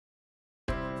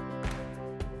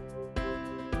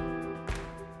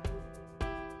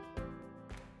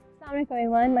Assalamualaikum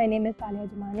everyone, my name is Saleha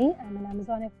Jumani. I'm an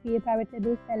Amazon FBA private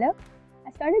label seller.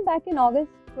 I started back in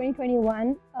August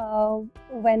 2021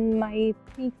 when my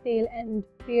peak sale and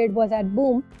period was at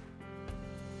boom.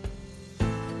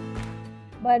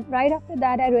 But right after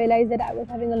that, I realized that I was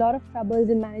having a lot of troubles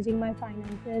in managing my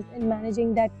finances and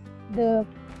managing that the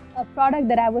product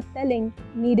that I was selling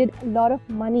needed a lot of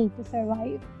money to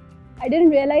survive. I didn't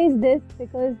realize this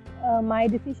because my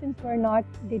decisions were not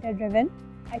data driven.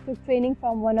 I took training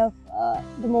from one of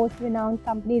the most renowned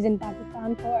companies in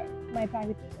Pakistan for my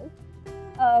private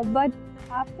label. But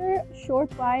after a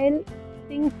short while,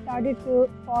 things started to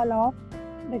fall off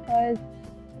because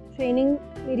training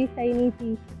मेरी सही नहीं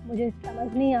थी. मुझे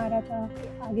समझ नहीं आ रहा था कि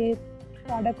आगे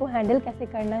प्रोडक्ट को हैंडल कैसे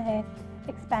करना है,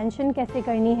 एक्सपेंशन कैसे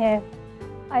करनी है.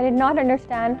 I did not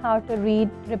understand how to read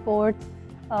reports,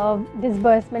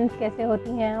 disbursements कैसे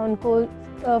होती हैं, उनको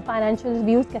फाइनेंशियल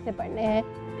रिव्यूज़ कैसे पढ़ने हैं.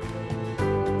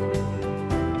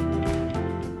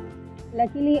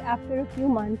 Luckily, after a few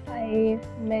months, I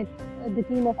met the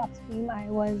team of Upstream. I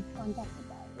was contacted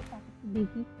by Mr.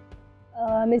 Siddiqui.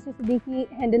 Mr. Siddiqui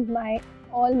handled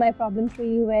all my problems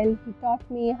really well. He taught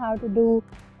me how to do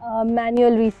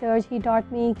manual research. He taught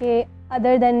me कि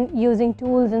other than using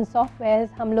tools and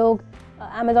softwares, हम लोग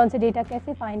Amazon से data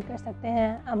कैसे find कर सकते हैं,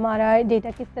 हमारा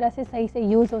data किस तरह से सही से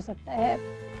use हो सकता है.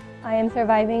 I am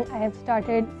surviving. I have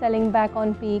started selling back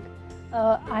on peak.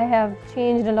 I have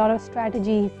changed a lot of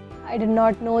strategies. I did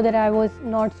not know that I was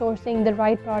not sourcing the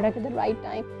right product at the right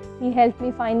time. He helped me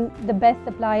find the best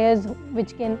suppliers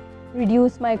which can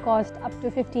reduce my cost up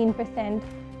to 15%,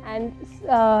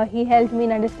 and he helped me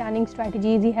in understanding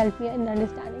strategies. He helped me in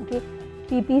understanding कि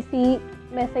PPC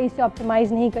मैं सही से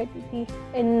optimize नहीं करती थी.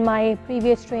 In my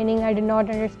previous training, I did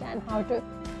not understand how to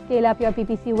scale up your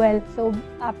PPC well. So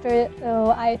after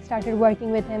I started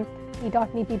working with him, he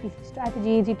taught me PPC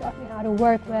strategies. He taught me how to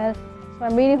work well. So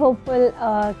I'm really hopeful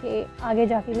कि आगे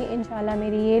जाके भी इंशाल्लाह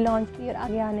मेरी ये launch भी और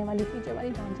आगे आने वाली future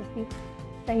वाली launches भी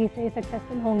सही से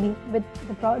सक्सेसफुल होंगी with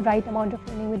the right amount of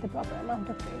training, with the proper amount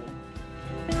of training.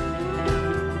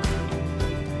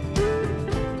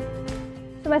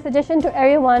 So my suggestion to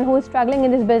everyone who is struggling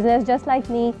in this business, just like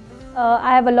me,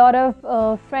 I have a lot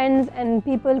of friends and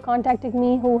people contacting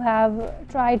me who have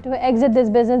tried to exit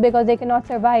this business because they cannot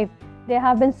survive. There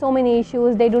have been so many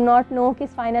issues. They do not know कि इस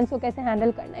finance को कैसे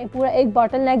handle करना है. पूरा एक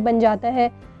bottleneck बन जाता है.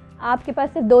 आपके पास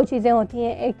सिर्फ दो चीज़ें होती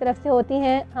हैं. एक तरफ से होती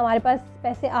हैं हमारे पास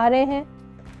पैसे आ रहे हैं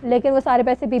लेकिन वो सारे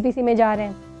पैसे PPC में जा रहे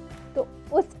हैं. तो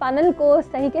उस फनल को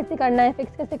सही कैसे करना है,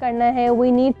 फिक्स कैसे करना है,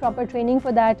 we need proper training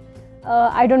for that.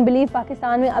 I don't believe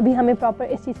Pakistan में अभी हमें प्रॉपर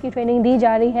इस चीज़ की ट्रेनिंग दी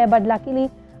जा रही है. But luckily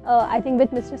I think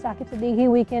with mister Saqib Siddiqui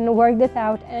we can work this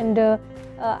out, and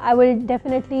I will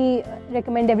definitely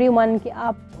recommend everyone कि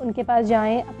आप उनके पास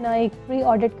जाएं, अपना एक फ्री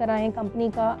ऑडिट कराएं कंपनी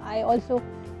का. आई ऑल्सो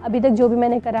अभी तक जो भी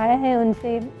मैंने कराया है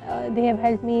उनसे they have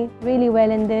help me really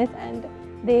well in this, and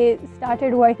they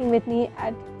started working with me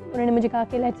at. उन्होंने मुझे कहा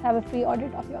कि let's have a free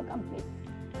audit of your company.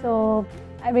 So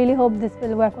I really hope this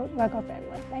will work out for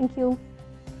everyone. Thank you.